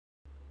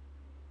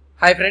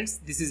Hi friends,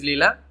 this is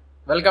Leela.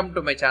 Welcome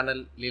to my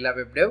channel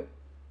leelawebdev.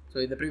 So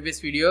in the previous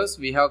videos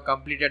we have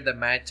completed the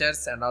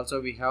matchers and also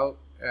we have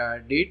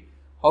did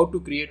how to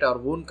create our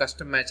own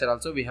custom matcher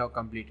also we have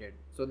completed.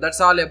 So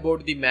that's all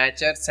about the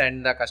matchers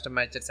and the custom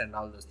matchers and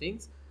all those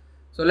things.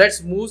 So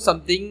let's move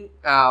something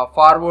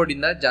forward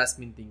in the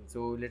Jasmine thing.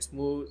 So let's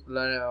move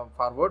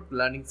forward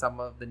learning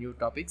some of the new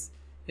topics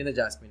in the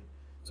Jasmine.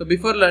 So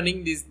before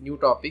learning these new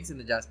topics in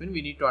the Jasmine,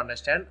 we need to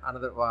understand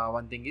another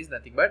one thing is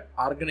nothing but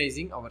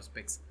organizing our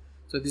specs.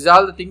 So these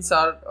all the things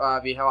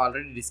are we have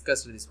already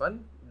discussed this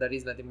one. That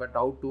is nothing but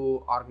how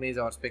to organize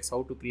our specs,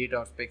 how to create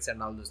our specs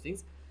and all those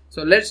things.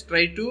 So let's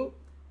try to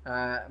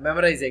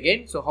memorize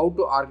again. So how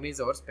to organize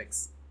our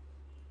specs.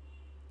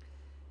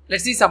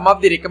 Let's see some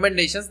of the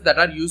recommendations that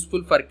are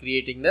useful for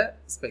creating the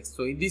specs.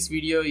 So in this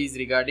video is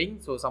regarding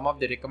some of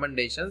the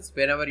recommendations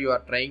whenever you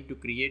are trying to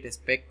create a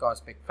spec or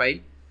spec file.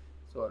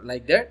 So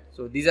like that.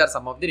 So these are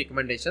some of the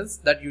recommendations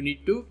that you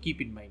need to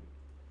keep in mind.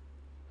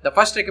 The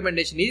first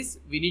recommendation is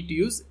we need to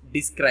use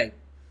describe.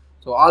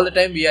 So all the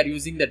time we are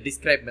using the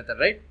describe method,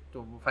 right?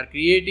 So for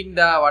creating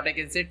the what I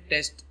can say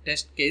test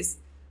case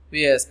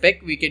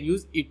spec, we can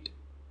use it,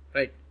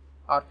 right?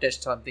 Or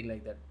test, something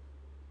like that.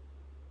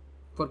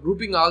 For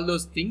grouping all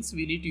those things,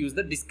 we need to use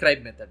the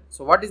describe method.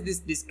 So what is this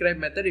describe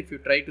method? If you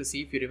try to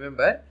see, if you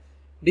remember,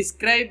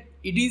 describe,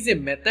 it is a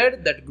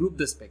method that group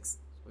the specs.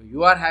 So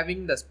you are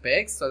having the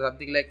specs, so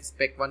something like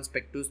spec 1,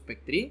 spec 2,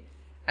 spec 3,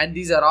 and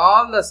these are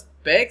all the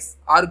specs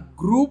are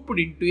grouped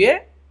into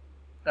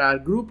a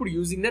grouped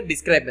using the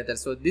describe method.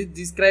 So this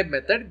describe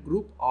method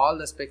group all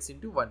the specs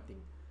into one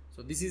thing.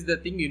 So this is the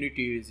thing you need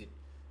to use it.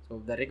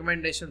 So the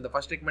recommendation, the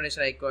first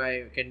recommendation I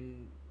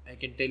can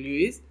tell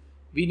you is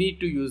we need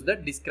to use the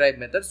describe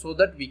method so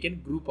that we can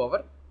group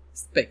our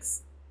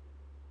specs.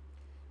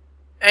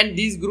 And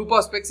these group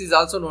of specs is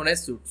also known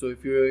as suite. So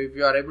if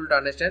you are able to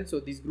understand, so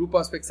these group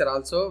of specs are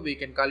also, we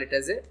can call it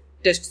as a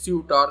test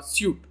suite or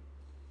suite.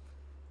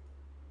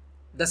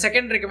 The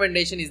second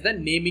recommendation is the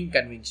naming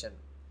convention.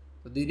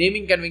 So the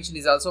naming convention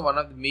is also one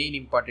of the main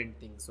important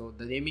things. So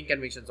the naming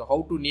convention, so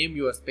how to name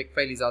your spec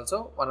file is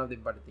also one of the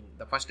important things.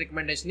 The first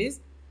recommendation is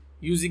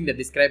using the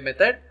describe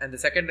method, and the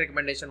second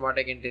recommendation what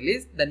I can tell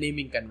is the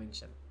naming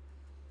convention.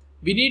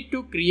 We need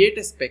to create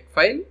a spec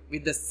file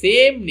with the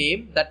same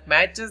name that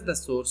matches the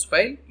source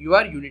file you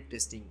are unit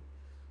testing.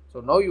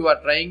 So now you are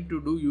trying to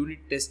do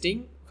unit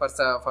testing for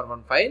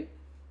one file,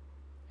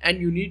 and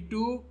you need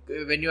to,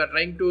 when you are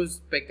trying to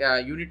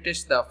unit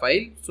test the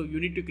file, so you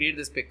need to create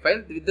the spec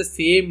file with the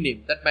same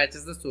name that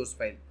matches the source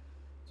file.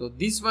 So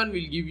this one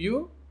will give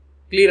you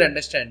clear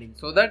understanding,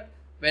 so that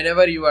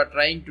whenever you are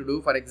trying to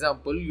do, for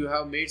example, you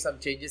have made some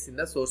changes in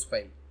the source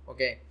file.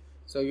 Okay,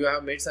 so you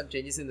have made some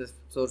changes in the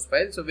source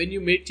file. So when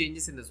you made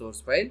changes in the source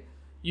file,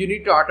 you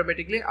need to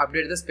automatically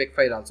update the spec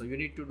file also. You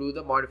need to do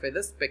the modify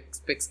the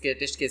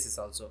test cases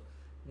also.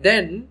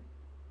 Then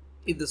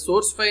if the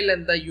source file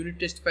and the unit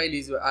test file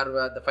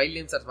are the file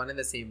names are one and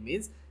the same,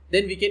 means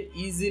then we can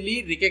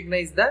easily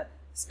recognize the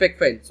spec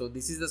file. So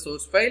this is the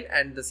source file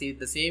and the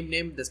same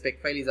name the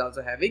spec file is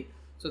also having.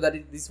 So that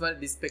is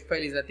this spec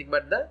file is nothing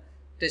but the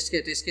test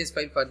case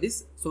file for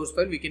this source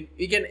file. We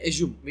can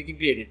assume, we can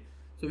create it.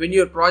 So when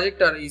your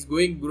project is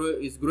growing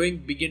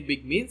big and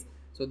big, means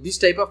so this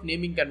type of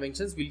naming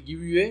conventions will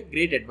give you a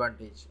great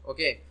advantage.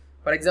 Okay,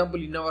 for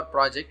example, in our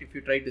project, if you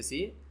try to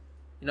see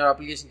in our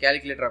application,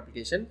 calculator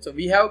application, so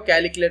we have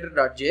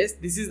calculator.js.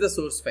 This is the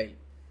source file,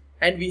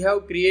 and we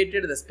have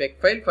created the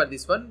spec file for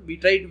this one. We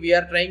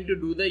are trying to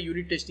do the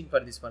unit testing for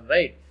this one,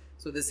 right?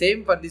 So the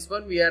same for this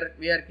one, we are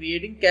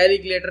creating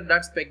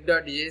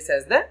calculator.spec.js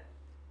as the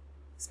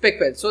spec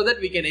file, so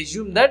that we can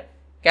assume that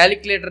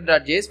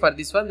calculator.js for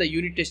this one, the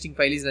unit testing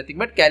file is nothing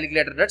but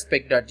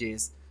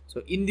calculator.spec.js.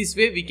 So in this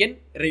way we can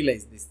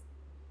realize this.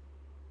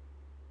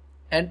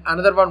 And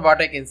another one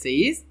what I can say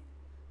is,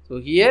 so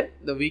here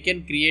we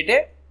can create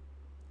a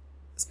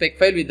spec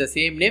file with the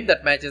same name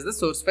that matches the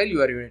source file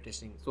you are unit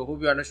testing. So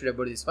hope you understood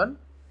about this one.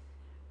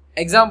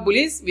 Example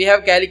is, we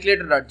have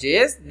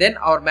calculator.js, then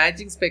our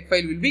matching spec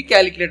file will be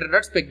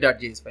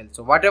calculator.spec.js file.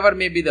 So whatever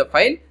may be the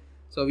file,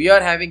 so we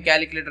are having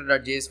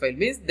calculator.js file,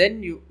 means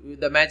then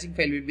the matching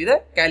file will be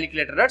the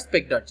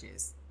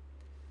calculator.spec.js.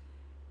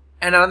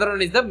 And another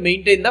one is the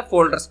maintain the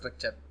folder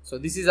structure. So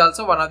this is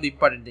also one of the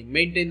important thing,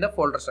 maintain the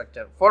folder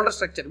structure. Folder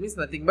structure means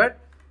nothing but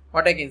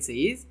what I can say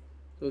is,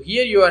 so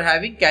here you are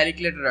having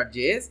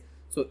calculator.js.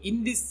 So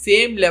in this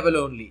same level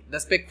only, the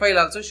spec file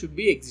also should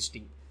be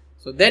existing.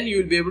 So then you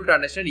will be able to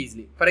understand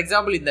easily. For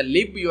example, in the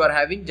lib you are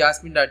having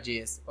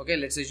jasmine.js. Okay,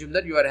 let's assume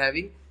that you are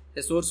having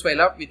a source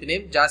file with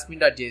name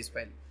jasmine.js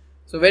file.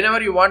 So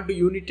whenever you want to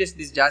unit test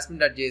this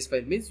jasmine.js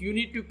file, means you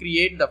need to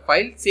create the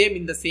file same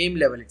in the same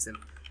level itself,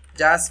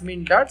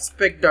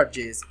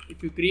 jasmine.spec.js.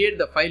 If you create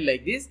the file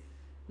like this,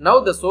 now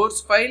the source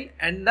file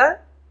and the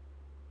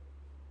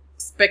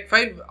spec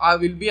file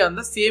will be on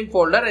the same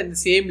folder and the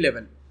same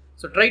level.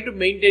 So try to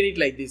maintain it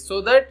like this,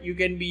 so that you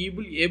can be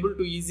able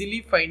to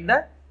easily find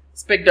the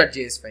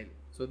spec.js file.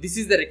 So this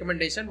is the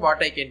recommendation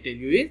what I can tell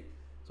you is,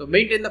 so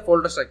maintain the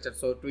folder structure.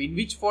 So in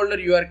which folder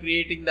you are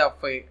creating the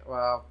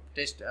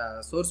test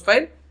source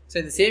file. So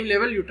in the same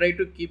level, you try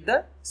to keep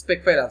the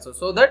spec file also,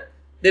 so that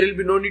there will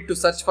be no need to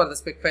search for the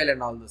spec file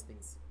and all those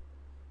things.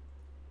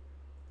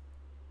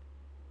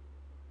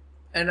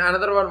 And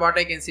another one what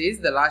I can say is,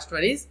 the last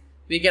one is,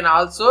 we can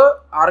also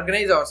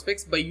organize our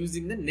specs by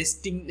using the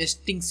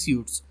nesting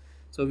suits.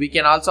 So we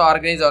can also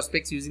organize our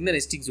specs using the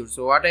nesting suits.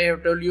 So what I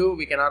have told you,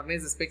 we can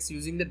organize the specs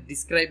using the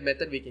describe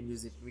method. We can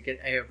use it.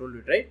 I have told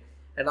you, right?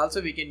 And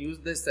also we can use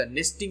this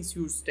nesting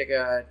suits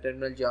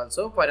terminology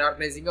also for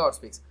organizing our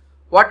specs.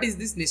 What is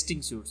this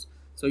nesting suits?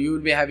 So you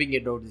will be having a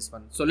doubt this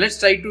one. So let's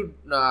try to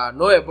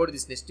know about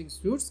this nesting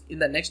suits in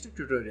the next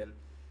tutorial.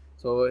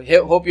 So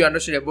hope you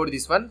understood about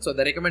this one. So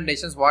the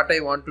recommendations what I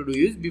want to do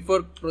is,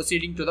 before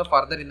proceeding to the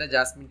further in the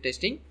Jasmine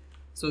testing,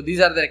 so these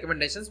are the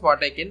recommendations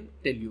what I can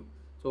tell you.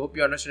 So hope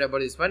you understood about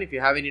this one. If you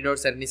have any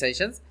doubts or any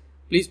suggestions,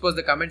 please post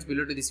the comments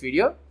below to this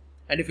video.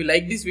 And if you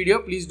like this video,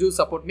 please do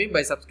support me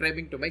by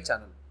subscribing to my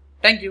channel.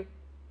 Thank you.